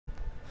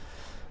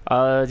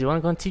Do you want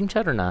to go on team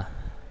chat or not?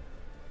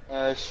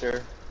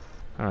 Sure.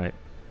 Alright.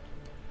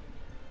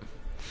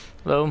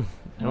 Hello,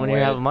 anyone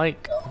here have a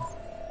mic?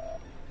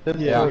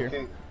 Yeah. What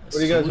do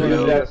you guys want to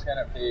do? That's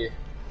gonna be.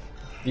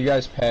 You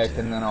guys pick,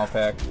 and then I'll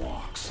pick.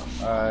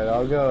 Alright,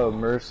 I'll go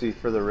Mercy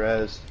for the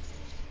res.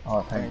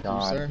 Oh, thank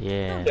God. sir.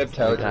 Yeah.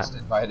 Tiptoe We just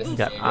invited we me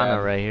got again.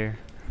 Ana right here.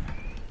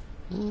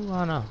 Ooh,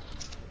 Ana.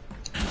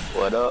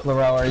 What up?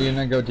 Laurel, are you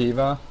gonna go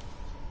Diva?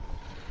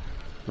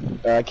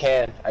 I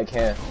can.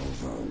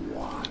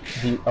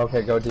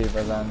 Okay, go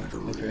Diva then.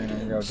 If you're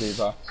gonna go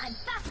Diva.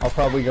 I'll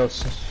probably go.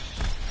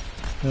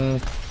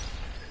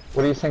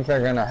 What do you think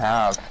they're gonna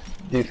have?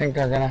 Do you think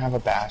they're gonna have a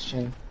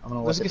Bastion? I'm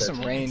gonna Let's look get at some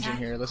their range in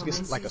here. Let's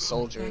get like a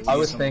soldier. I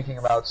was thinking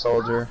about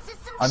Soldier.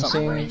 I'm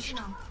Something seeing. ranged.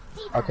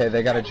 Okay,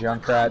 they got a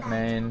Junkrat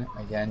main,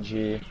 a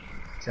Genji,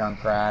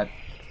 Junkrat,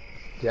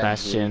 Genji.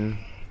 Bastion,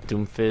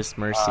 Doomfist,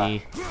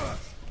 Mercy.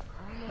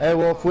 Hey,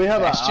 well, if we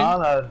have Bastion?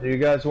 an Ana, do you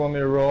guys want me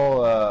to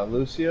roll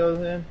Lucio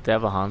then? They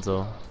have a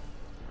Hanzo.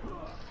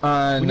 We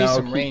need No,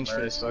 some keep range for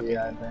Mercy, this fucking.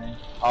 I think.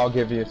 I'll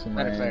give you some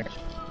Matter of range. fact,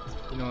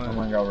 you know I'm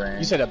what? gonna go range.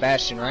 You said a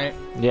Bastion, right?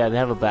 Yeah, they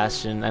have a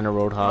Bastion and a I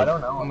Roadhog.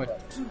 don't know. I'm gonna-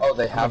 Oh,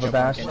 they have a jump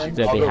on Bastion?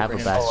 Genji. Yeah, I'll they go have for a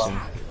him. Bastion.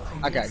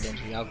 I got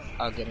Genji.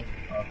 I'll get him.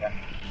 Okay.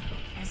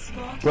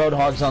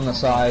 Roadhog's on the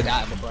side,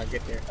 Die before I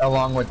get there.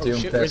 along with Oh,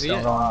 shit, where's Doomfist. he I'm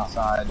at? going on the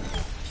side.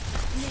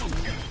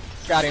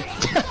 Got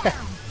him.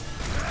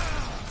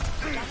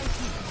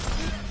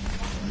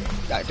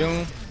 Got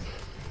Doom.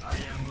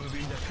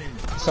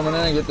 Someone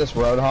gonna get this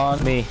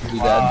Roadhog? Me. Is he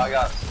I dead?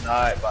 got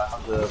sniped by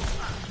Hanzo.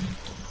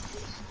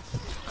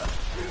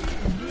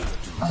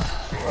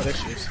 Oh, there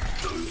she is.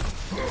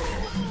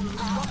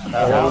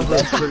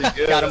 Hanzo's pretty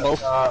good. Got 'em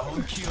both.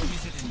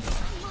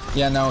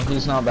 Yeah, no,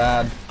 he's not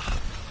bad.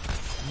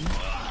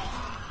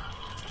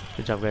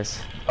 Good job, guys.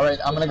 Alright,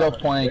 I'm gonna go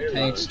flank.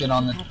 Tanks, get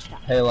on the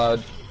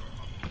payload.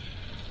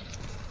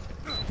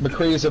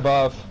 McCree's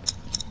above.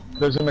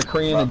 There's a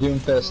McCree and a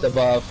Doomfist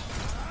above.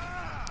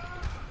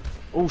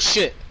 Oh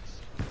shit.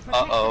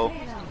 Uh-oh.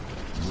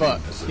 Fuck.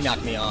 He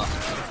knocked me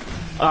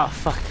off. Oh,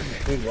 fuck.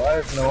 Dude, why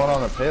is no one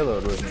on the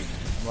payload with me?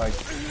 I'm like,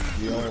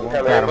 the only one.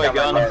 Everybody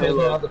go on the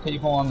payload. The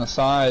people on the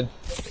side.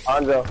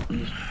 Hanzo.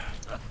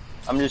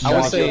 I'm just I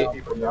trying would to say- kill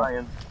people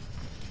dying.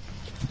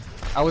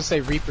 I would say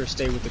Reaper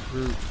stay with the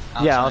group.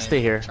 Yeah, I'll try stay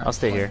and- here. try I'll and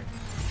stay play. here.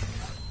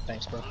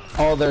 Thanks, bro.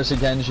 Oh, there's a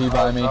Genji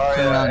by me. Oh,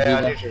 Turn around, yeah,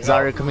 I Diva. need your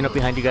Zarya coming up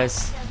behind you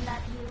guys.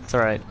 It's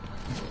alright.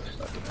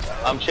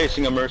 I'm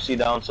chasing a Mercy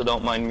down, so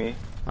don't mind me.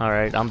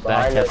 Alright, I'm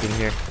back up in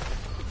here.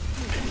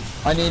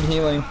 I need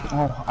healing.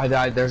 Oh, I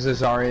died. There's a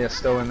Zarya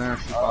still in there.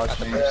 She fought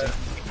me.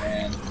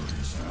 Man.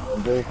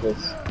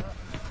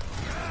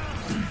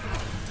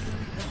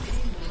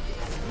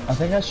 I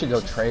think I should go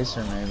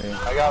Tracer, maybe.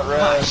 I got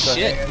res. so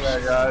shit. hang in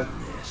there, guys.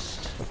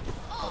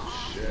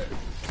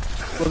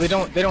 Well, they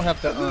don't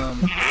have the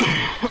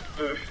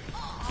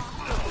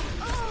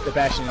the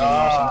Bastion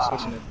anymore, so I'm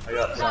switching it. I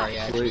got Sorry,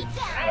 actually.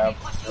 Yeah,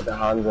 with the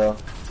Hanzo.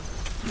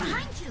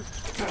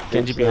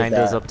 Genji behind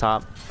us up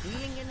top.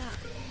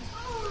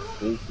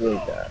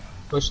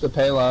 Push the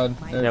payload.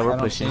 Yeah, we're I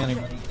don't see pushing.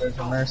 anybody. There's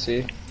a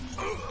Mercy.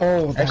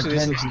 Oh, that Actually,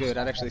 this looks Genji. good.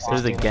 I'd actually say.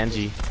 There's a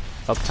Genji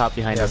up top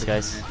behind us,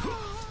 guys.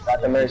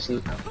 Got the Mercy.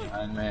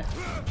 Behind me.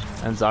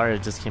 And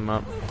Zarya just came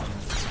up.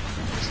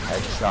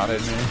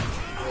 Headshotted me.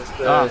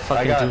 Oh,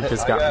 fucking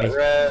Doomfist got me.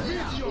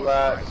 Res,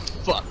 relax.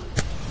 Fuck.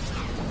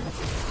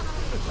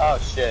 Oh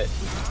shit.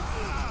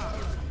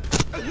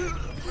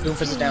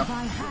 Doomfist is down.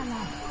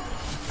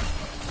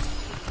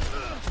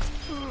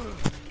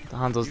 The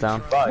Hanzo's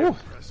down. Fine.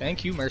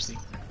 Thank you, Mercy.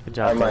 Good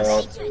I job, might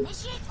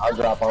guys. I'll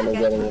drop on the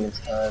getting when it's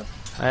time.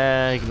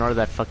 Ignore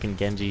that fucking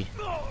Genji.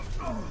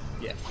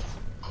 Yeah.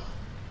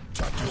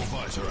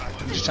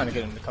 I'm just trying to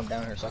get him to come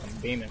down here so I can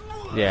beam him.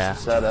 Yeah.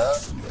 Set up.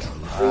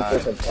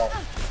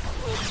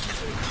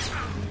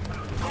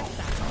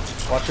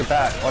 Watch your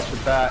back. Watch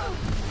your back.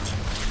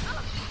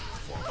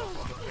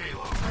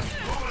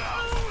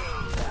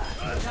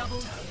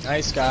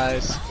 Nice,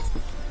 guys.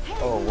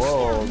 Oh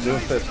whoa,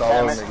 Doomfist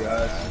all over me,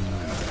 guys.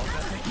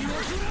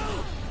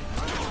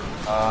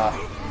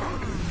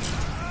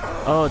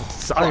 Oh,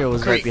 Zarya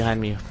was right great. behind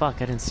me.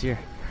 Fuck, I didn't see her.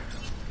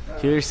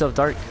 Heal yourself,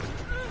 Dark.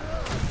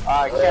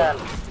 I can't.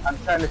 I'm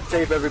trying to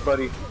save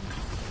everybody.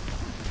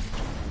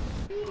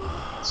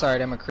 Sorry,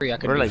 that McCree. I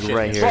couldn't We're do like shit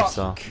right against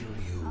here, him. so.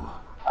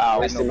 Ow,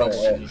 I had no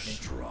bubbles or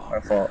anything. My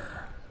fault.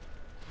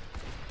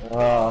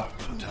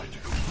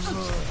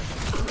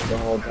 The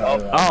whole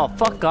time. Oh,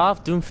 fuck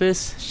off,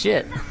 Doomfist.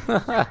 Shit.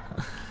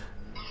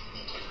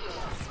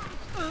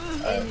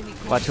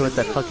 Watch her with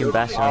that fucking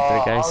Bastion out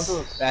there, guys.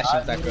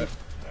 Bastion's that good.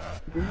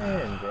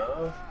 Man,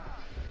 bro.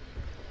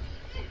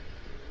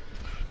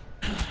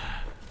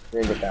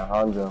 You're gonna get that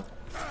Hanzo.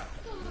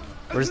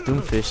 Where's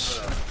Doomfish?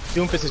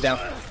 Doomfist is down.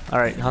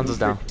 Alright, Hanzo's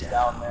down.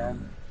 Down,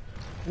 man.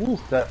 Ooh.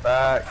 Step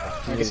back.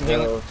 Can I get some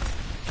healing?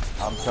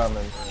 I'm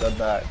coming. Step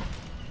back.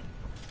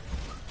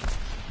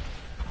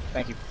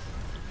 Thank you.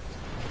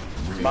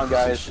 Come on,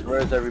 guys.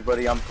 Where's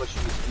everybody? I'm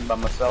pushing this thing by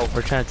myself.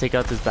 We're trying to take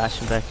out this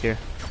Bastion back here.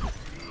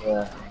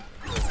 Yeah.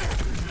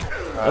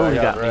 Oh, he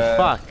got me. red.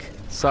 Fuck.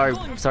 Sorry,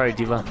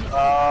 Diva.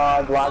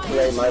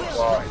 Glocky ain't my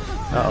fault.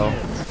 Uh-oh.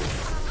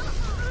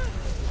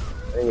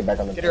 I need to get back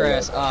on the Get her payload.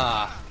 ass.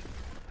 Ah.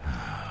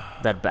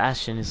 That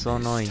Bastion is so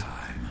annoying.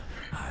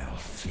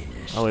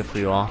 I'll wait for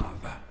you all.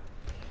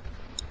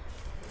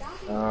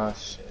 Oh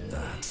shit.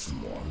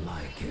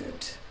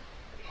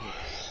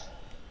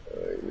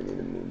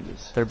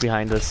 They're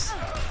behind us.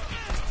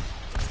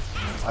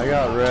 I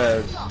got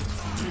res.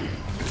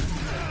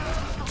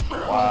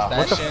 Wow.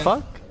 What the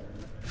fuck?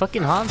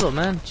 Fucking Hanzo,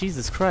 man.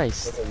 Jesus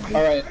Christ.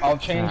 Alright, I'll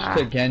change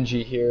to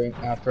Genji here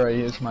after I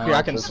use my Here,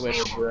 I can ultimate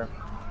switch. super.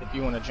 If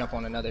you want to jump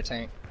on another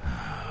tank.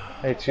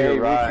 Hey, to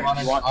your right.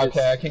 you want Okay, this-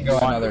 I can go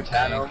another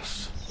tank.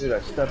 Dude, I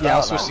stepped Yeah, I'll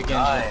out. switch to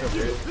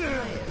Genji.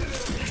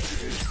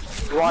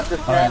 You want this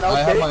Alright, man? I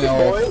have Okay, my good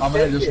ult. boy. I'm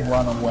gonna Take just it.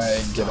 run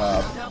away and get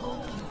up.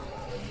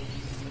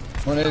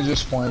 I'm gonna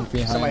just point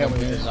behind Somebody help me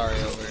me. with this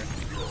Zarya over here.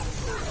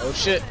 Oh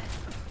shit.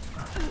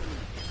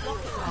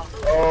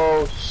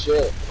 Oh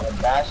shit. A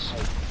Bastion.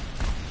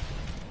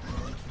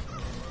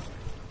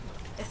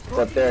 It's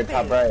up there,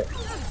 top right.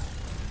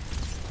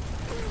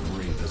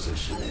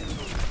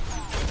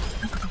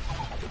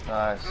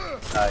 Nice.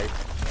 Nice.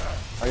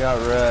 I got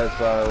res,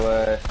 by the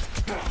way.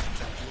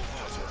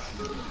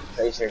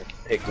 Tracer,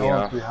 pick me No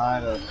one's up.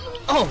 behind us.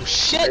 Oh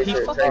shit. He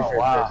Tracer, fucking. Tracer,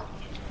 Wow.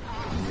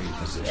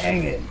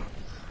 Dang it.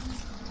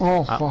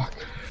 Oh, fuck.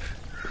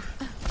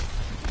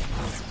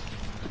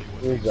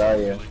 Who's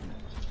Zarya?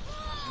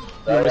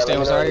 You want to stay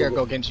with Zarya or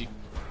go Genji?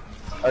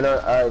 Oh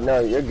no, no,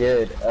 you're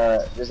good.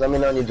 Just let me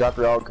know when you drop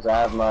your ult because I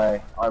have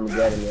my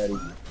Armageddon ready.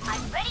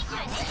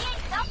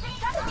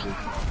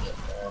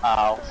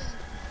 Ow.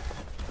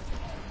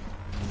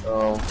 So,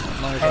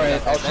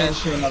 Alright, I'll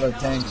change to another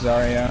tank,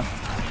 Zarya.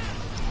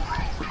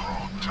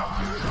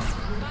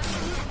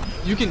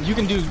 You can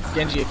do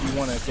Genji if you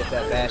want to get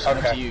that bash. Up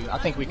to you. I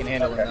think we can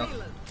handle it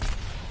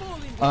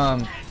now.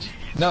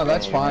 No,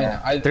 that's fine.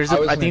 Yeah. There's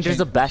I think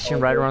there's a Bastion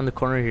right around the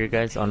corner here,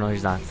 guys. Oh no,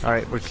 he's not.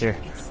 Alright, we're clear.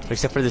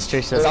 Except for this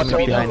Tracer that's About to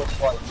be behind.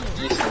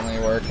 Decently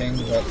working,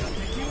 but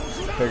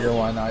I figure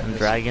why not just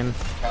Dragon.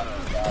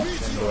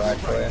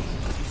 indirectly.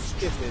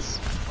 Get this.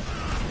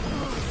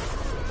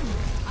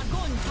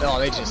 Oh,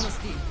 they just.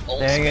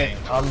 Dang it,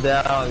 I'm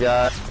down,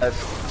 guys.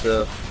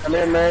 So, come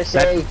here,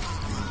 Mercy.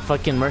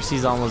 Fucking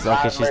Mercy's almost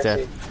okay, she's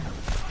dead.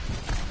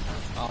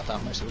 Oh, I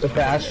thought Mercy was the gonna-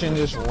 Bastion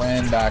just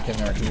ran back in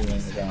their healing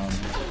zone.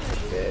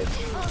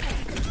 Bitch.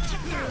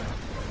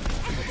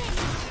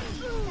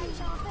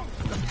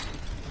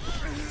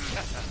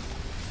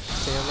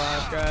 Stay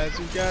alive, guys.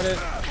 You got it.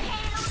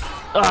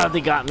 Ah,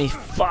 they got me.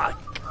 Fuck.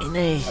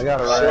 Nay. I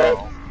got a red.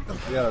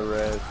 I got a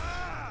red.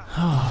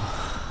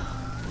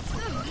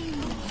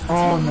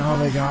 Oh no,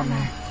 they got me.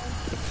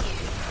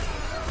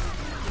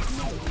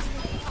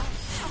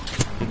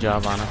 Good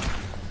job, Anna.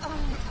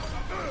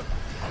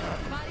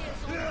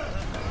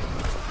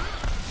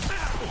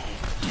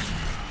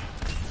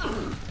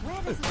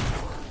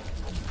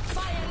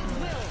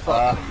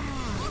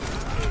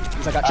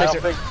 I got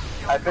Tracer.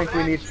 I think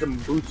we need some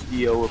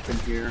boostio up in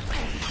here.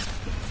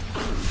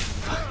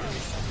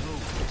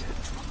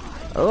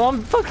 Oh,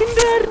 I'm fucking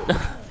dead.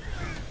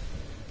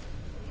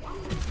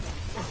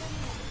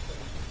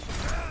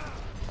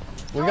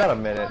 We got a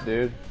minute,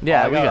 dude.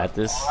 Yeah, we got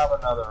this. I'll have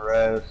another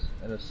res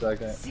in a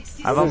second.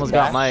 I've almost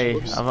got my.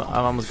 I've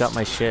almost got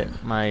my shit.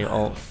 My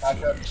ult.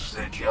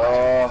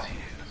 Oh,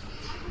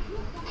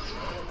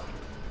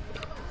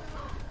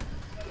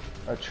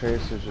 Our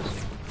Tracer's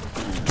just.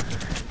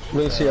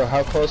 Lucio,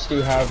 how close do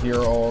you have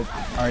your ult?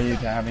 Are you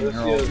to having your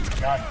ult?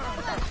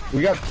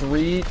 We got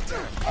 3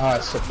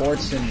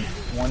 supports in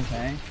 1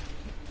 tank.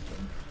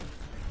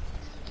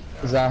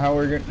 Is that how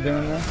we're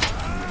doing this?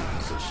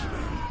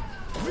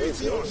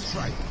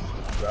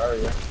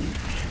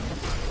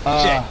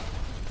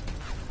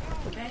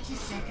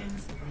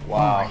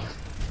 Wow.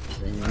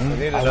 We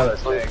need another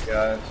tank,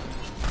 guys.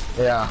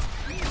 Yeah.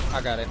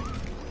 I got it.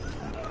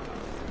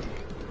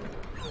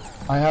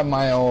 I have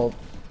my ult.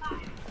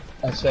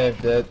 I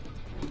saved it.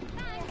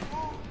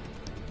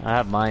 I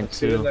have mine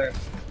too.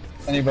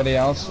 Anybody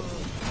else?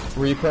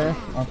 Reaper?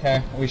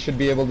 Okay, we should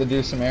be able to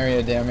do some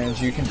area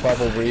damage. You can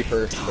bubble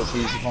Reaper because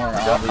he's more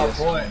obvious.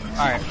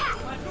 Alright.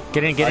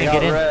 Get in, get in,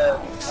 get in.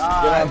 Get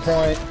on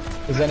point.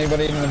 Is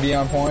anybody gonna be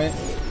on point?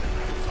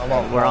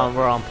 We're on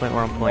point.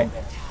 We're on point.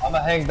 I'm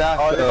gonna hang back.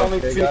 Oh, there's only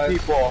 2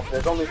 people.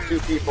 There's only 2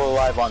 people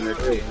alive on this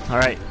team. All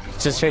right,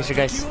 just Tracer,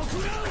 guys.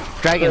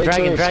 Dragon, Stay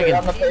dragon, on the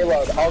dragon.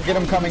 payload. I'll get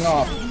him coming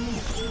off.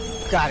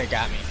 Got it,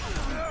 got me.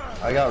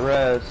 I got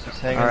res. Just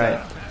hang All right.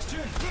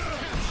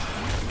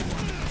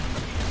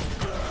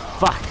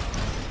 Fuck.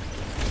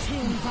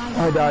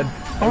 I died.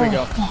 There we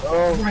go.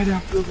 Oh, right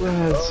after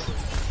res.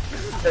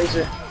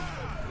 Tracer.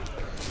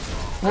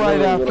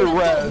 Right after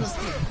res.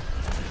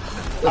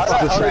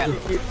 How do you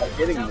keep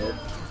getting this?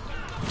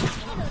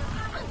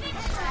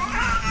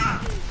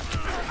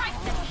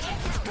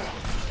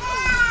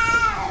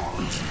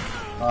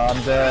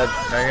 I'm dead.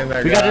 Hang in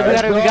there, We got it, we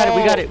got it, we got it,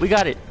 we got it, we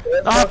got it.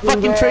 Oh,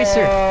 fucking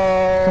Tracer.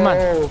 Come on.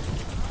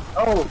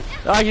 Oh,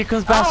 Oh, here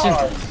comes Bastion.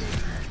 alright,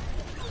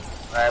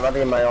 I'm about to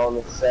get my ult in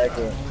a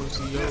second.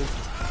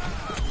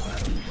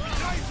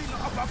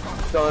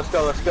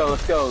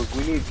 Let's go.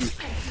 We need you.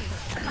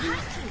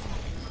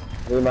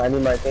 I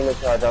need my finger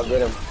charge. I'll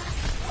get him.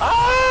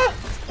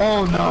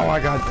 Oh no, I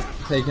got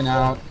taken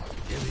out.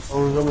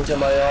 Oh, he's almost in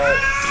my art.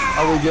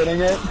 Are we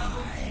getting it?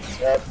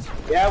 Yep.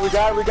 Yeah, we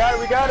got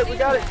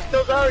it.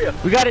 Still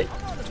Zarya.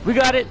 We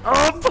got it.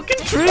 Oh,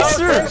 fucking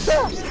Tracer!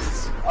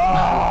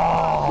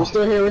 Oh, We're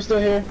still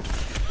here.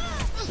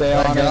 stay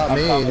on it. Got I'm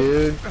me, coming.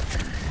 dude.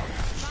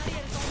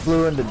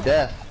 Flew into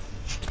death.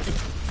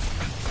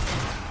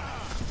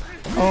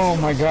 Oh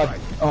my god.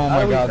 Oh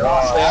my god.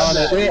 Stay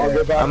on it. I'll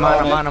get back I'm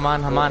on.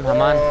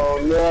 Oh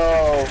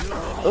no.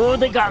 Oh,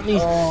 they got me.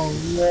 Oh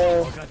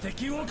no.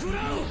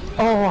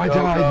 Oh, I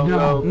died.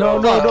 No. No,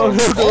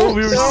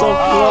 we were so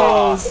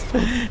close.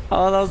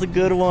 Oh, that was a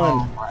good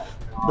one.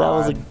 That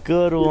was a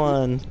good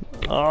one.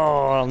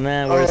 Oh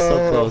man, we were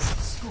so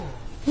close.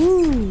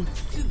 Woo.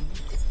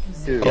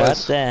 Dude, God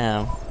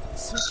damn.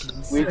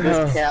 we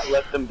just can't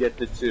let them get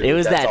the 2. It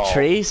was That's that all.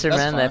 Tracer, That's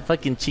man. fine. That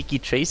fucking cheeky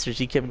Tracer.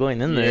 She kept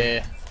going in there.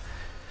 Yeah.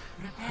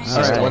 Alright,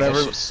 Alright. whatever.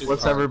 That shit's super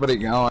What's hard. everybody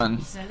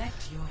going?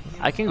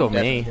 I can go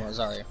me. Yeah,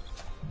 sorry.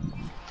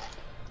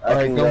 I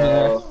can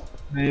go.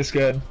 Me is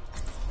good.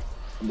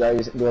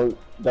 Go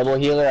double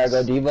healer. I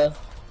go diva.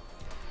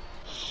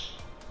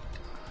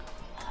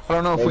 I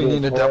don't know if we Maybe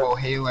need a Torb. double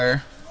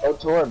healer. Oh,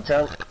 Torb,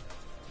 chunk.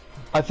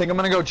 I think I'm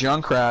gonna go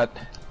Junkrat.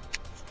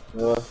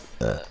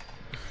 Uh,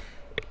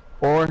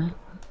 Or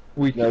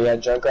we no, yeah,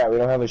 Junkrat. We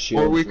don't have a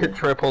shield. or we could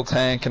triple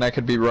tank and I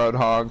could be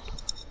Roadhog.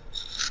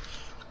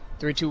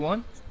 3, 2,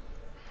 1.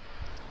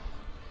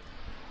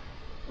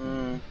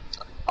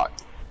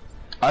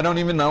 I don't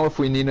even know if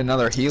we need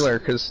another healer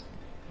because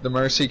the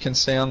Mercy can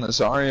stay on the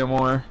Zarya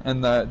more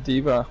and the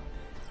Diva.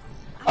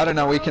 I don't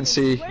know, we can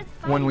see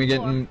when we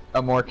get in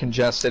a more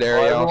congested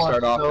area. I'll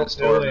start off as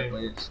Torb at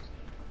least.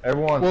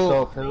 Everyone's Well-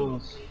 so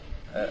pills.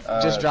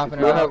 Just dropping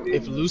we it out. have-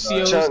 If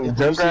Lucio's, Chunk, if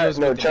Junkrat, Lucio's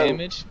no, with the Chunk.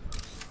 damage,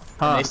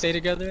 Huh. and they stay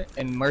together,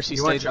 and Mercy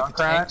You want stays with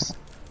the Junkrat? tanks.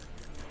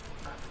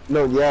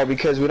 No, yeah,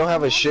 because we don't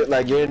have a shit.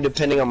 Like you're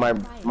depending on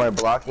my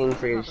blocking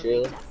for your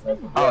shield. Like,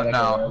 Oh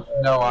yeah,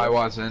 no, I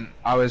wasn't.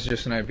 I was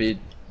just gonna beat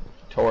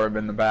Torb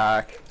in the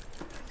back.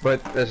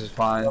 But this is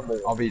fine.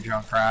 I'll be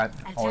Junkrat.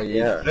 I'll eat.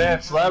 Yeah.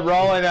 Vince, let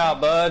rolling out,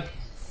 bud.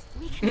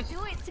 We can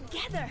do it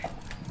together.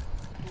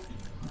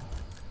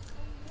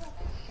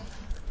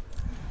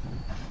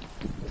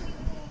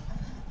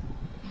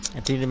 I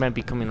think they might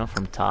be coming up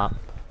from top.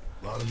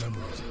 A lot of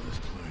memories in this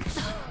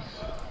place.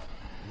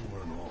 You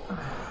weren't all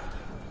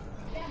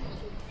bad.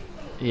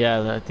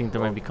 Yeah, I think they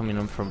might be coming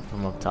up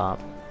from up top.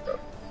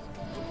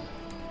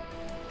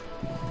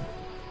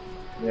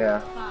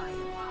 Yeah.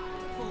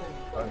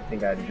 I don't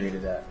think I'd agree to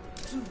that.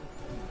 2,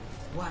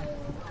 1.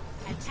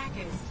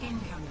 Attackers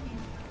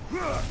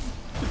incoming.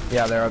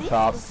 Yeah, they're up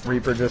top.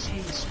 Reaper just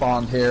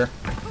spawned here.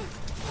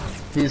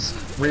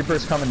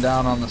 Reaper's coming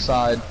down on the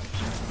side.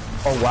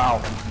 Oh wow.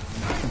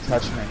 He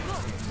touched me.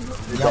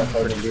 Yeah,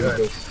 pretty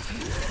good.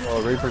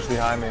 Oh, Reaper's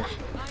behind me.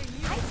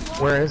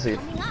 Where is he?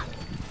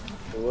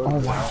 Oh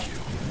wow.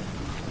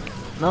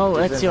 No,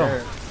 He's in Ezio.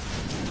 there.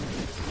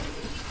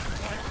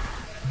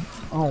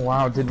 Oh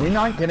wow. Did we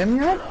not get him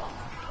yet?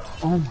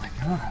 Oh my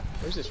god.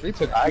 Where's this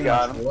Reaper? I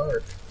got him.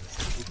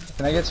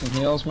 Can I get some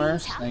heals,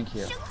 Merce? Thank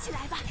you. 升起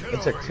来吧。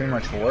 It took too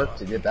much work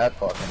to get that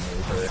fucking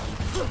Reaper.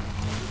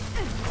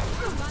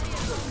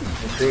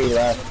 There's 3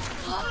 left.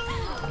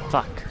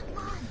 Fuck.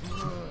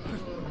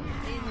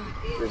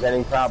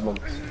 Presenting problems.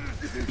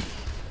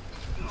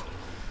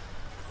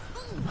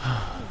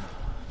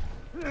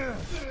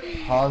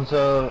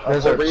 Hanzo,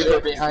 There's a Reaper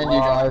behind you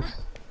guys.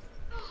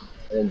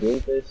 And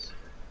Doomfist.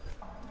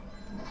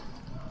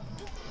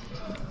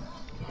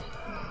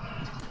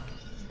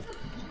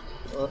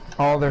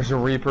 Oh, there's a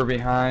Reaper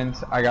behind.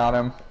 I got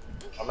him.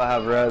 I'm gonna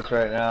have res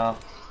right now.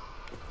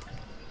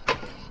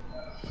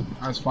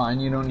 That's fine.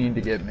 You don't need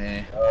to get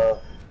me.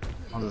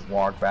 I'll just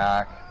walk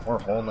back. We're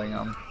holding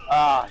him.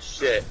 Ah,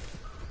 shit.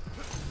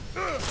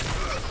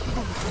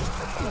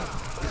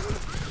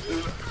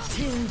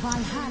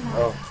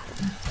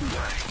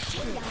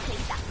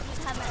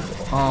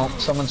 Oh,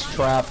 someone's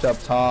trapped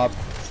up top.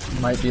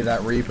 Might be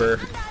that Reaper.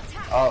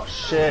 Oh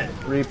shit,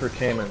 Reaper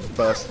came and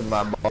busted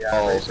my balls.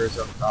 Yeah, Reaper's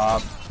up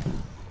top.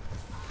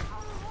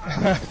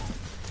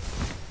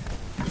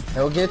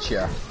 He'll get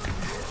you.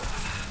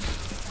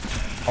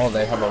 Oh,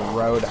 they have a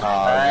Roadhog.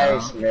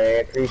 Nice,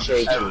 man.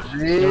 Appreciate you.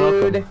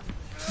 Dude.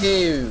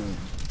 Dude.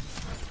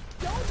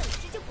 有本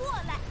事就过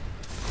来。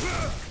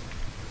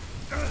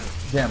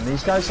 Damn,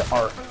 these guys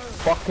are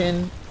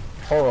fucking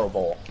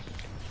horrible.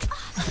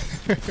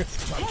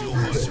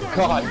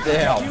 God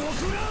damn.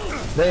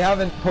 They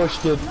haven't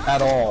pushed it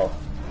at all.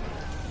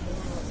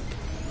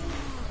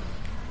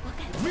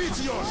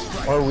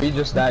 Or are we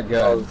just that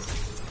good?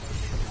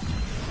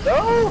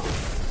 No!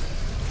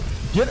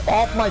 Get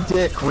off my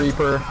dick,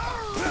 Reaper.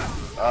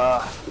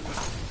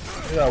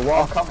 I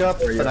walk up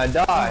and I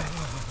die.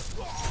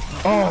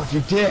 Oh, you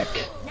dick.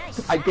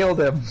 I killed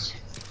him.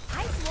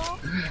 Ice wall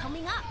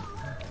coming up.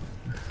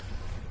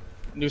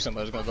 Knew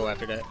somebody was gonna go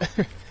after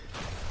that.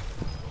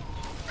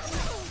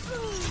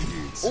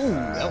 Ooh,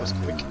 that was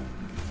quick.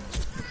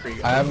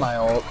 I have my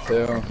ult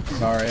too.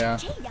 Sorry, yeah.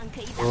 这样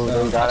可以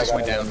打。 I just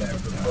went down there.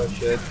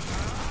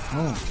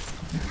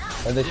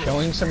 Are they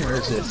showing some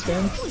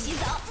resistance? 不洗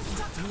澡。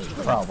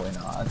 Probably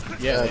not.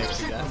 Yeah, they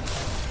see that.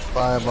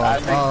 Fireball.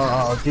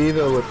 Oh,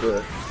 Diva with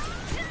the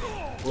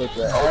Oh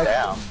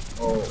damn.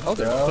 Oh,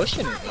 they're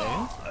pushing it,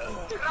 man.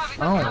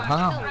 Oh,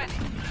 wow.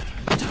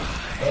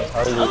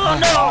 Oh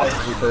no!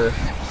 Reaper.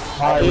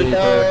 Hi,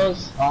 Reaper.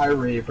 Hi,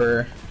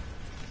 Reaper.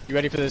 You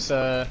ready for this,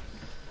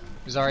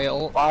 Zarya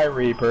ult? Hi,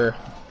 Reaper.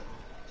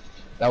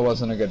 That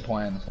wasn't a good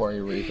plan for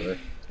you, Reaper.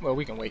 Well,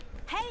 we can wait.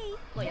 嘿，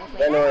我要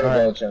回 I know 来。 where to go,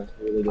 Alright. Chunks.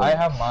 Really do. I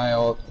have my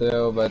ult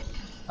too, but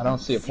I don't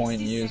see a point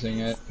in using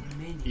it.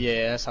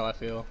 Yeah, that's how I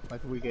feel.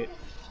 Like, we get...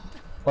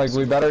 Like,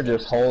 we better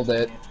just hold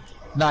it.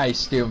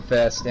 Nice,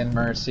 Doomfist and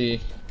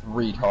Mercy.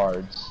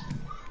 Retards.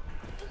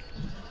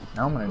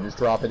 Now I'm gonna just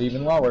drop it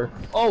even lower.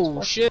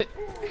 Oh, shit!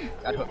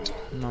 Got hooked.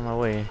 I'm on my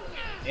way.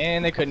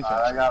 And they couldn't finish.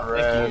 I got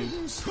red.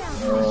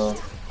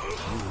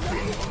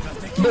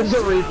 There's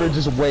a Reaper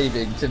just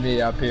waving to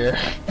me up here.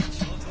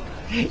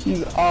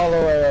 He's all the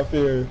way up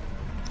here.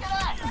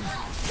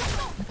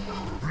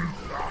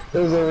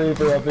 There's a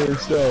Reaper up here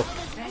still.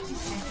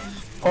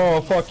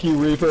 Oh, fuck you,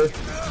 Reaper.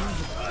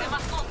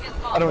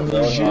 I don't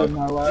need you in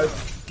my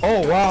life.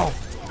 Oh, wow.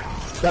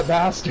 That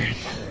bastard.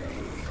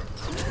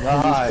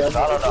 nice. I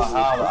don't know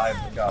how I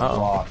got Uh-oh.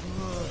 blocked.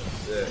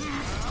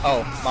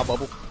 Oh, my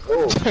bubble.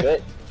 Oh,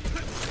 shit.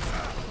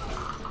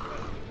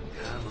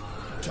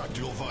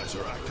 Tactical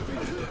visor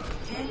activated.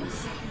 10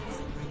 seconds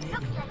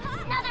remaining.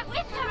 Another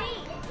victory.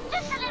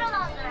 Just a little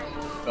longer.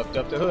 Hooked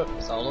up the hook.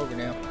 It's all over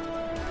now.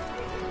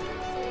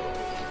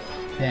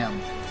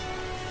 Damn.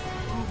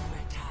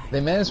 They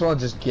may as well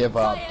just give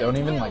up. Don't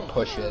even, like,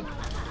 push it.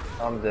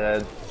 I'm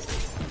dead.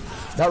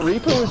 That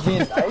Reaper was being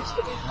nice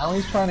to me. Now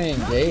he's trying to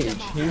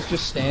engage. He was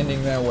just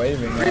standing there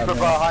waving at Reaper me.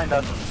 behind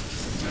us.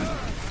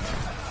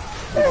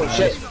 Oh,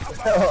 shit.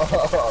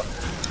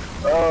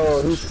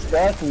 Oh, he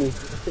stuck me.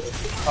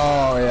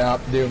 Oh, yeah.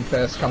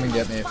 Doomfist, come and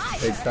get me,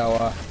 big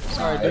fella.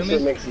 Sorry, That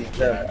shit Doomy. makes you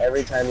jump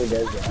every time he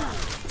does that.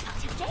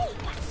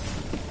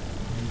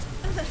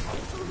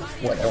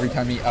 What, every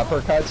time he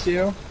uppercuts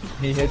you?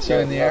 He hits you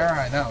in the air?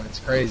 I know, it's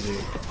crazy.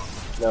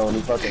 No, when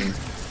he fucking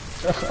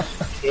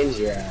pins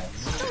your ass.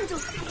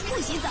 不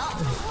洗澡。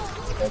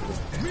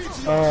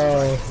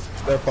 Oh,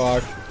 they're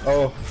fucked.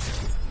 Oh.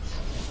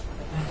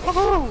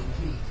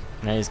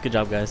 Nice, good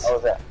job, guys. How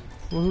was that?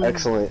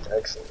 Excellent,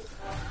 excellent.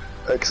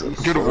 Excellent.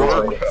 Good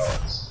work.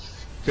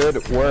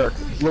 Good work.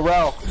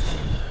 Laurel.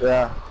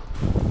 Yeah.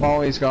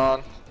 Molly's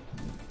gone.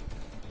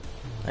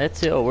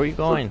 Ezio, where are you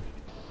going?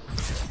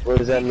 What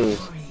does that mean?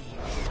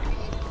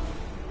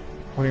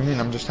 What do you mean?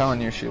 I'm just telling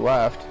you she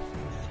left.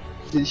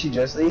 Did she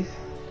just leave?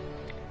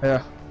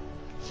 Yeah.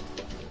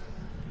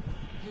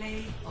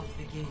 Play of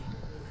the game.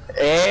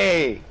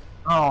 Hey!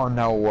 Oh,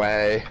 no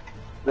way.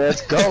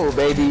 Let's go,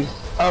 baby.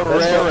 A Let's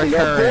rare go.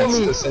 Yeah, occurrence, pull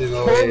me. to say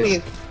the Pull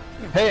least. me.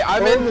 Hey,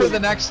 I'm in for the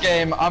next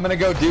game. I'm gonna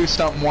go do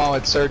something while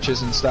it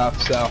searches and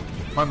stuff, so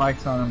my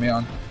mic's not gonna be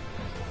on.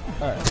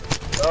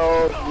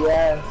 Oh,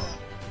 yes.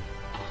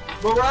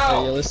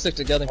 Hey, yo, let's stick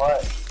together.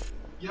 What?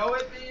 Yo,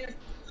 it me.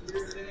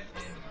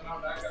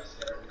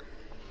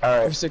 We're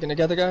Alright, sticking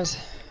together, guys?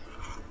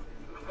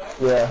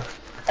 yeah.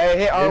 Hey,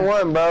 hit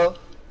R1, bro.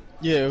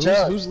 Yeah,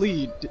 Chuck. who's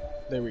lead?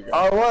 There we go.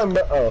 R1,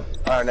 bro. Oh,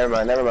 alright, never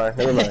mind. I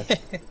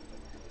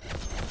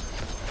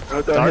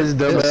thought his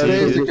dumb It ass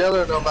stays was-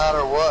 together no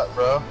matter what,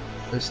 bro.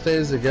 It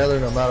stays together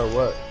no matter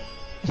what.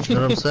 You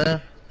know what I'm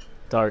saying?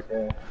 Dark.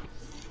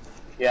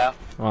 Yeah.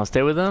 Wanna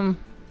stay with them?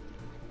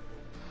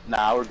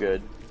 Nah, we're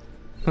good.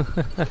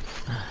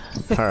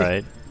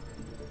 Alright.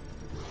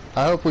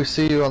 I hope we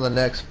see you on the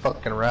next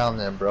fucking round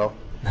then, bro.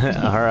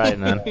 Alright,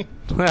 man.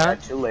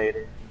 Catch you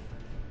later.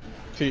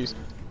 Peace.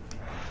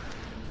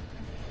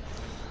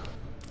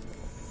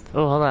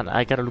 Oh, hold on.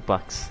 I got a loot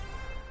box.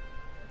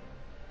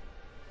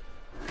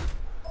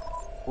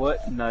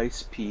 What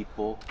nice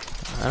people.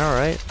 I know,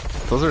 right?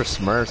 Those are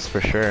Smurfs for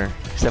sure.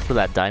 Except for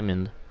that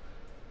diamond.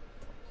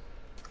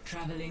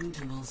 Traveling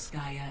to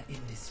Volskaya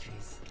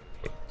Industries.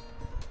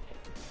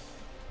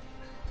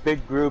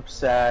 Big groups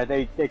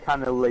they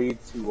kind of lead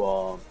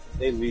to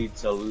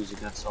losing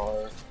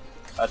SR.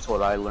 That's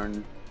what I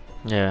learned.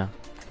 Yeah.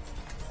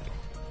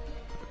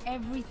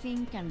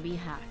 Everything can be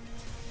hacked,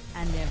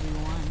 and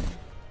everyone.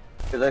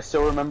 Cause I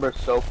still remember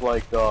Soap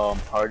like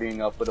partying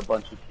up with a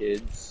bunch of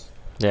kids,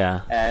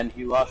 Yeah. and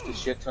he lost a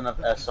shit ton of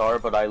SR,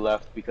 but I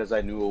left because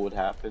I knew what would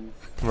happen.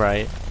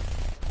 Right.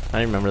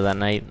 I remember that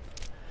night.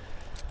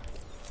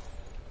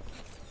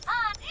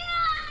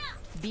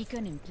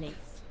 Beacon in place.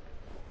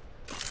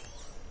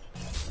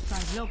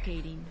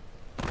 Translocating.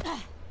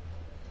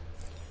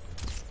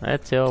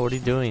 Ezio, what are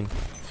you doing?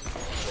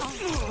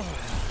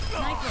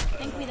 Sniper,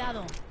 ten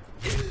cuidado.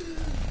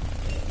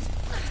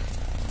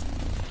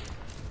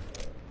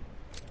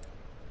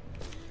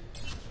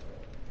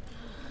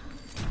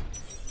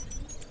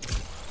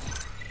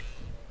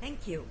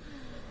 Thank you.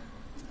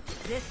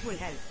 This will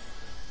help.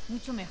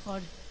 Mucho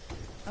mejor.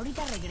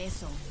 Ahorita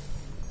regreso.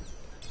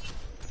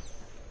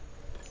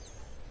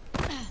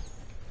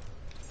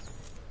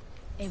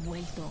 He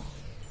vuelto.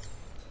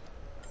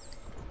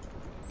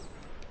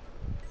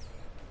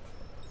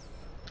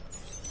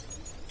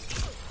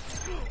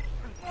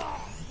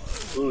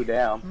 Ooh,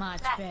 damn.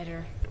 Much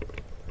better.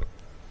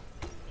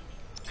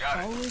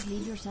 Always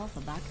leave yourself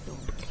a back door.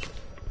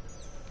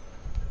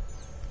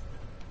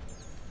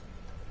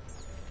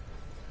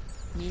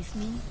 Miss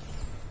me?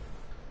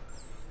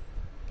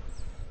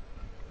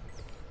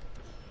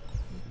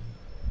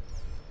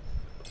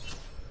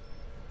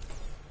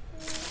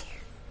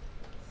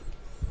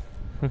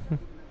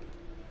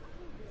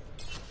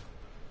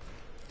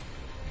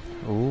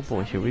 Oh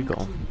boy, here we go.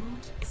 Route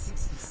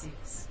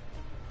 66.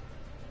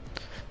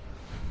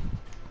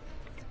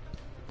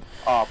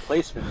 Oh,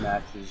 placement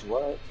matches,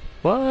 what?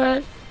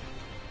 What?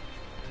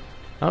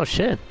 Oh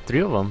shit, 3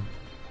 of them.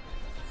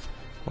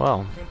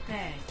 Wow.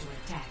 Prepare to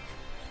attack.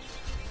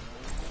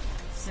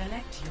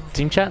 Select your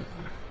Team chat?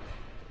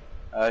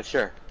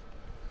 Sure.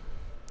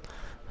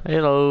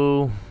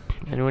 Hello.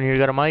 Anyone here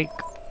got a mic?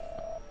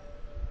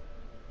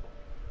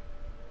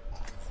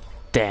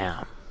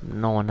 Damn,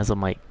 no one has a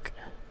mic.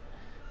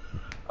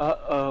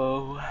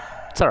 Uh-oh.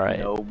 It's alright.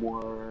 No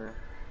more.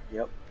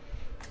 Yep.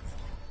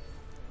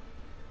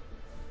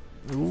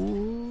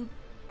 Ooh.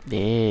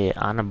 Yeah,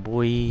 Anna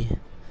boy.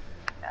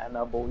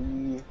 Anna boy.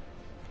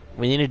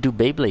 We need to do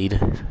Beyblade.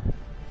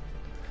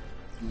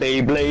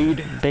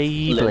 Beyblade.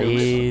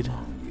 Beyblade.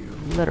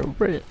 Let it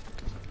rip.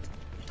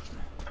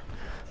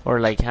 Or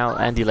like how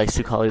Andy likes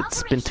to call it,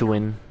 spin to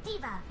win.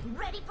 Diva,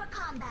 ready for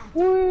combat.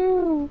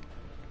 Woo!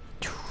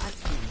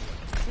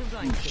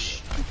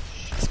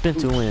 Spin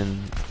to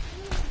win.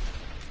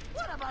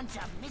 What a bunch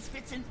of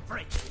misfits and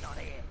freaks we got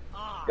here.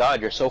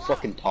 God, you're so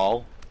fucking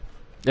tall.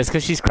 It's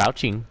because she's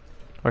crouching.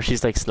 Or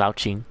she's like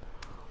slouching.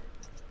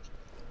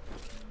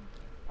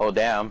 Oh,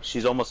 damn.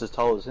 She's almost as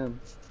tall as him.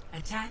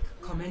 attack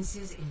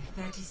commences in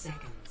 30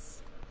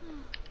 seconds.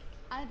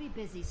 I'll be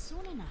busy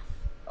soon enough.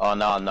 Oh,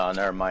 no,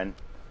 never mind.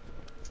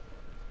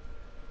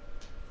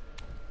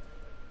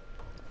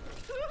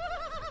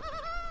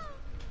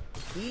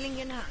 Healing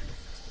in hand.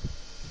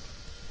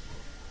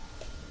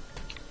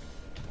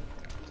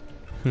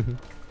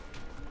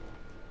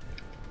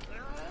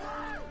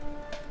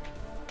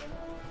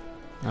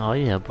 Oh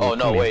yeah, boy. Oh,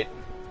 no, wait.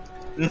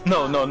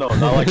 No, not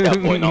like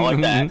that, boy. Not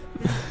like that.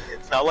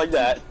 It's not like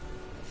that.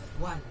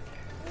 1.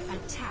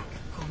 Attack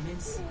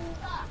commencing.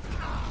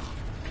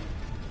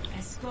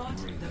 Escort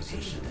the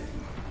patient.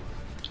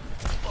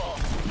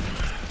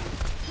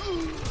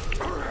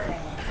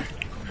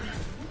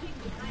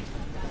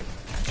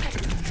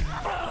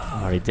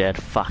 I'm already dead.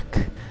 Fuck.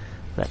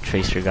 That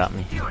tracer got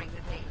me.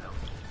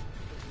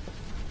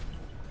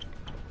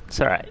 It's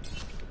alright.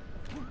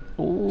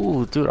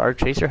 Ooh, dude, our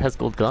tracer has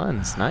gold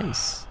guns.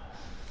 Nice.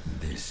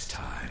 This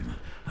time,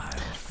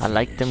 I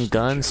like them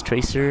guns,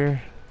 tracer.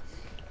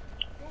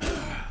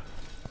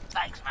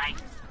 Thanks,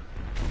 mate.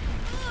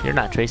 You're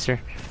not tracer.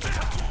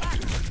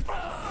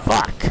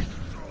 Fuck.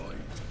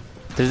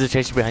 There's a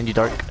tracer behind you,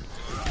 Dark.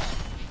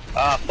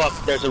 Ah,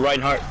 fuck, there's a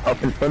Reinhardt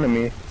up in front of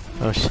me.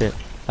 Oh shit.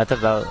 I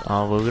thought that.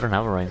 Oh, well, we don't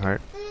have a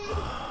Reinhardt.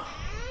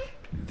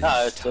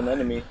 Nah, it's an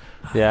enemy.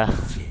 Yeah.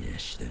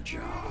 finish the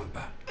job.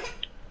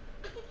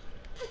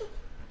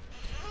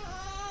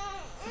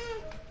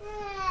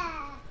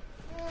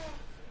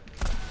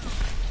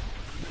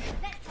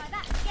 Let's try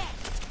that again.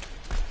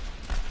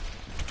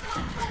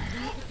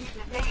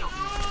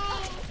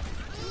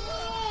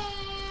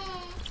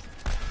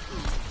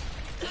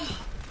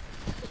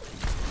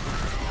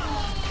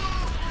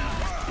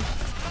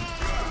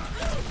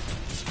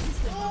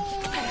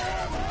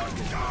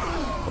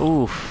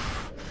 Oof.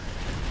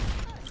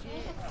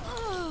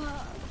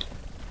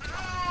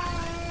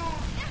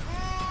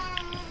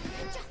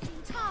 Just in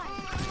time.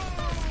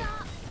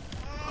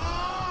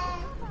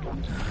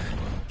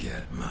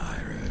 Get my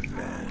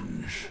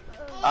revenge.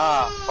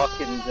 Ah,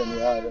 fucking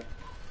Zenyatta.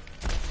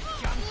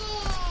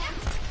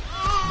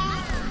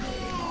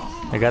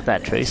 I got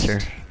that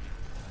tracer.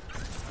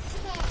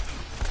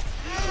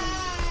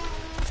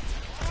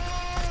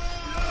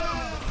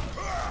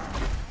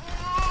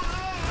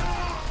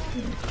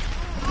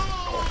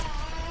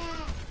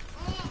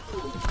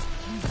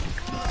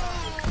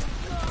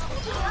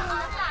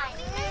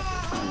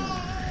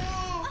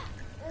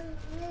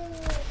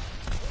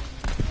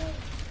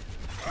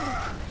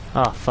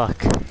 Oh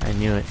fuck, I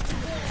knew it.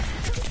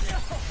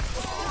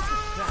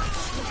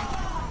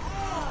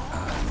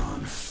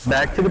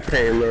 Back to the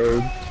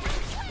payload.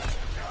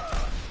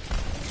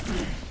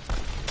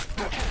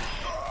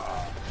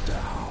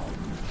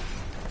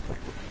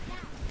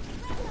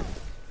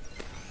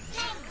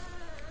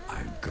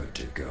 I'm good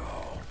to go.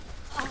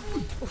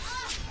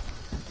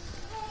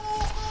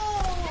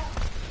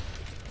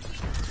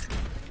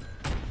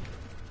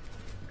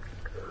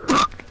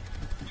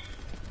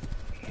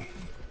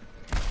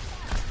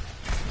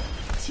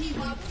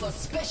 Team up for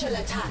special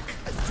attack.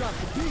 Drop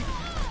the beat.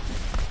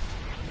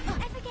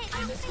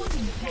 I'm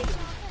escorting the payload.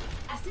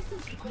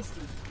 Assistance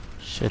requested.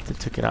 Shit, they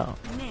took it out.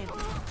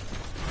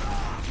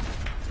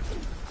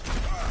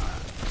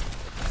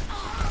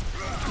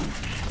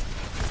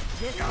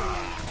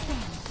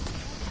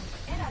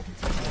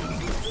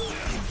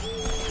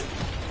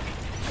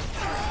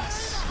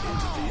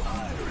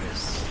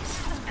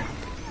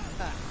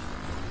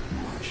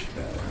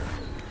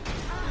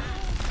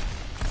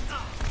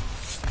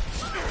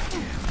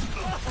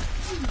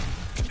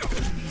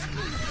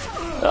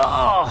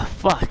 Oh,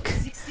 fuck.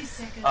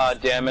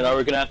 Damn it, are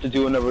we gonna have to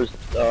do another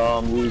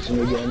losing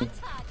again?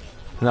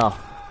 No.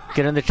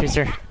 Get in the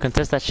Tracer.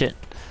 Contest that shit.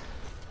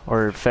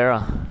 Or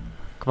Farah.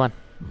 Come on.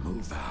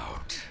 Move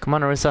out. Come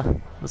on,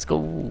 Orisa. Let's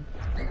go.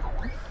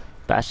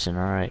 Bastion,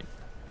 alright.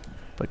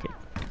 Fuck it.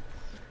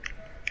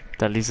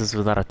 That leaves us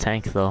without a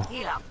tank, though.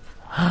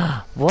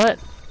 What?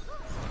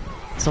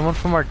 Someone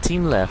from our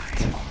team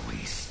left.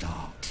 We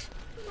stopped.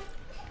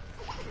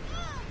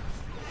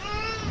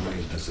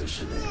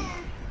 Repositioning.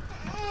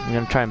 I'm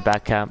gonna try and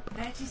back camp.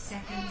 30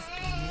 seconds.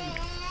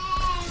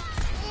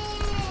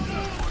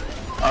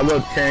 I'll go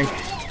tank.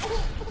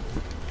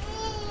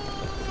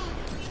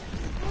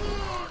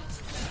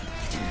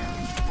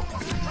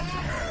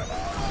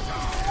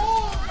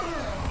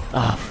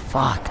 Oh,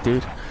 fuck,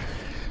 dude.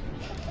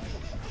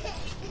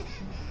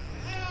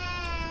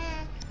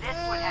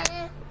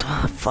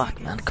 Ah, fuck,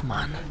 man, come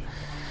on.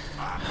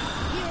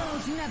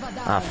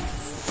 Ah,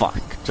 fuck.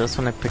 Just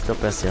when I picked up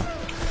Ezio.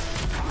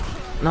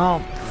 No,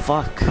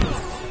 fuck.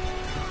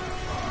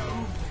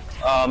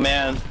 Oh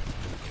man.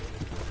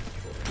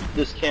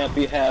 This can't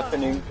be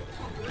happening.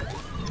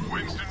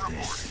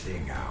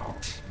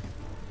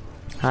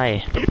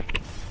 Hi.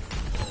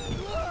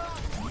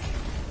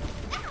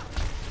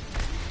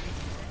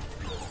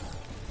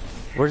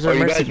 Where's our you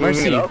Mercy? guys moving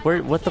it Mercy, up?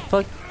 where? What the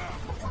fuck?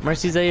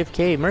 Mercy's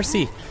AFK.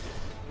 Mercy.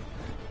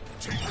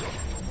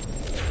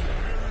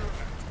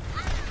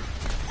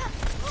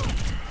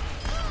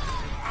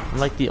 I'm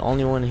like the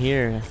only one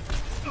here.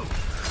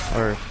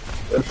 Or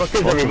Where the fuck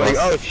is both of everybody?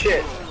 us. Oh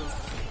shit.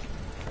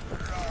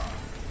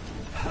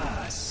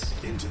 Pass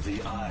into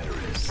the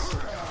iris.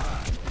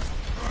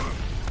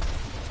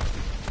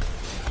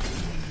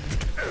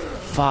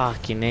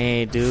 Fucking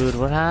A, dude.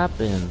 What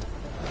happened?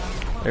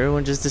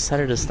 Everyone just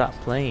decided to stop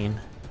playing.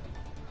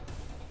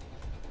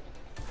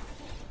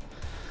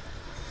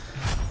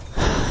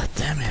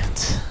 Damn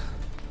it.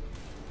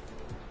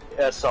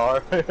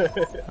 SR.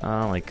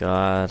 Oh my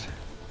god.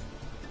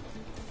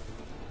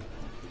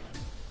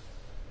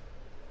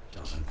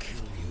 Doesn't kill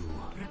you.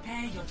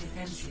 Prepare your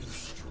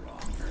defenses.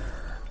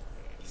 Stronger.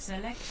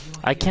 Select your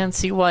I can't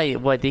see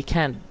why they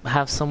can't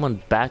have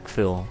someone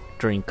backfill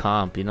during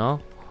comp, you know?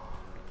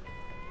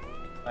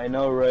 I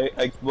know, right?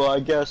 Well, I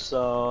guess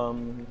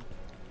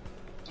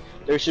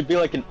there should be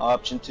like an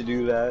option to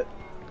do that.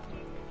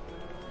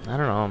 I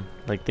don't know.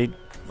 Like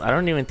I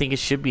don't even think it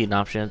should be an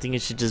option. I think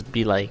it should just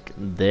be like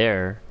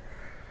there.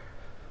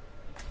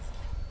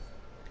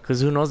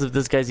 Cause who knows if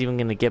this guy's even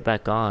gonna get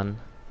back on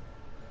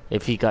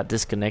if he got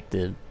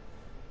disconnected.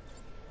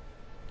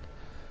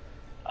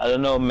 I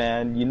don't know,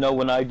 man. You know,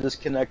 when I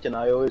disconnect and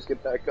I always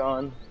get back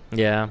on,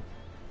 Yeah.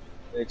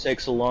 it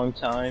takes a long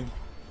time.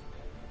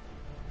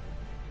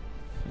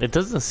 It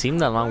doesn't seem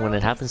that long when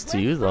it happens to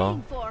you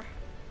though.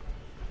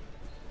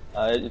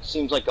 It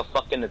seems like a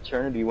fucking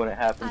eternity when it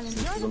happens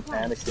because I'm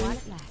panicking.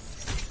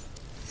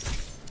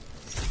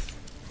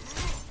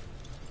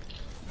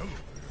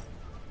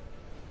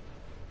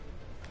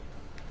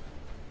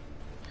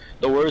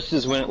 The worst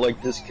is when it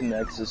like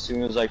disconnects as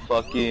soon as as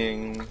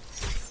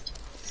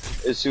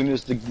soon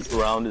as the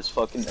round is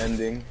fucking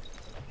ending.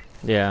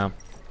 Yeah.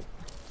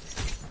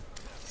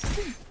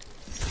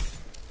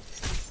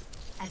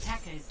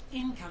 attackers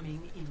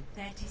incoming in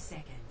 30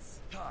 seconds.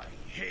 I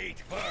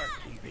hate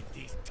working with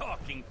these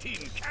talking tin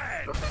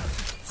cans.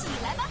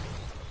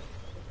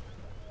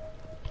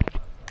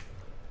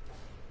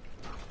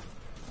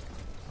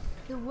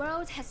 The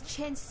world has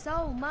changed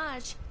so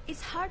much.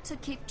 It's hard to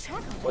keep track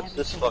of What's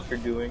this everything.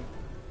 fucker doing?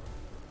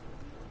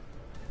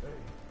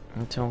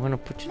 Until I'm gonna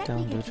put you Let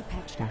down, me get dude. you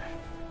patched Here. up.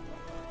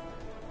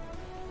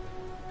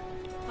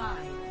 5,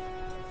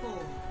 4,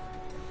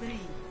 3,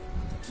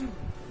 2,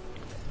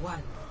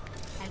 1.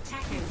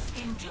 Attackers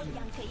incoming.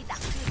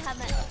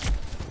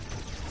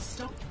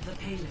 Stop the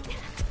payload.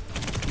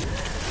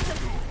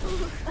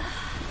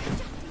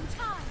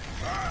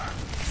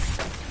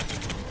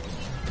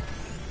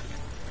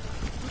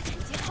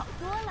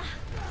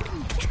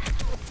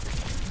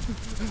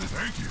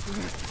 Thank you.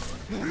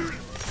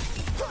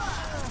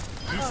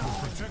 This will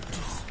protect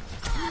us.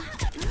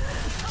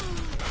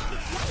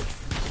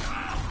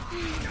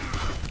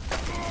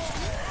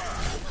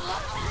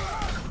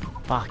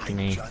 Fucking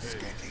A.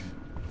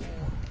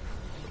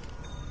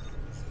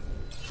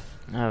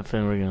 I have a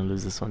feeling we're gonna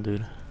lose this one,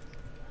 dude.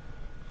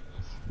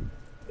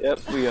 Yep,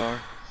 we are.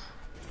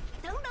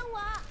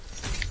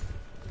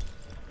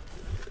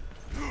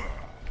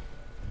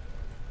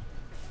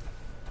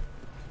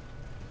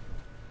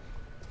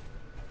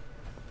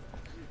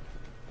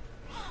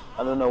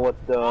 I don't know what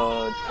the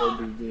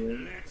Torb is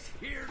doing.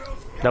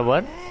 The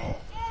what?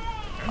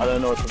 I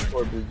don't know what the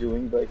Torb is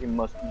doing, but he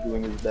must be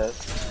doing his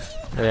best.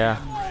 Yeah.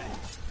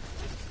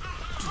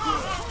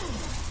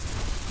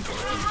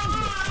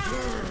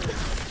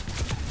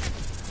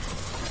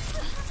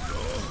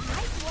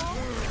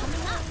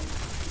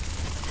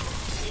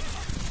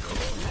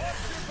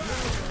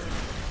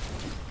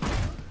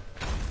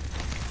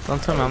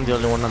 Don't tell me I'm the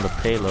only one on the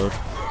payload.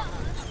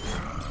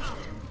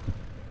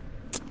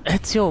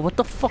 Ezio, what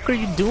the fuck are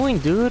you doing,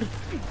 dude?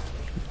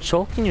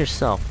 choking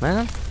yourself,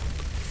 man.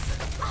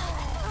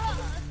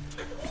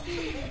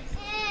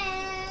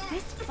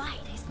 This fight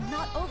is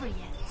not over yet.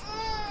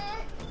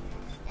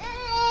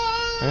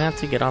 I'm gonna have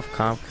to get off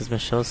comp because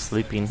Michelle's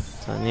sleeping,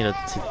 so I need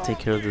to take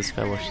care of this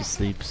guy while she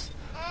sleeps.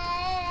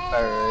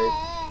 Alright.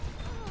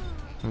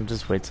 I'll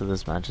just wait till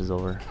this match is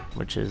over,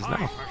 which is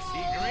now.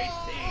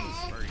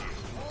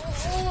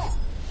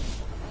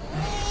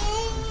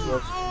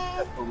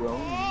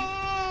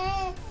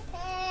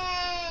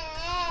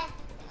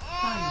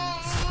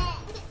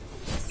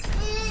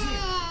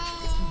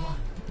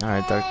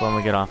 Alright, Dark, when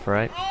we get off,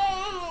 alright?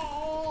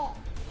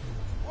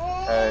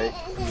 Alright.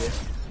 Yeah.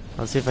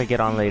 I'll see if I get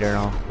on later.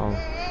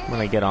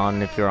 When I get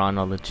on, if you're on,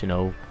 I'll let you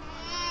know.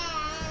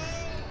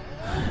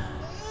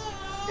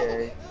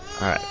 Okay.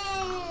 Alright.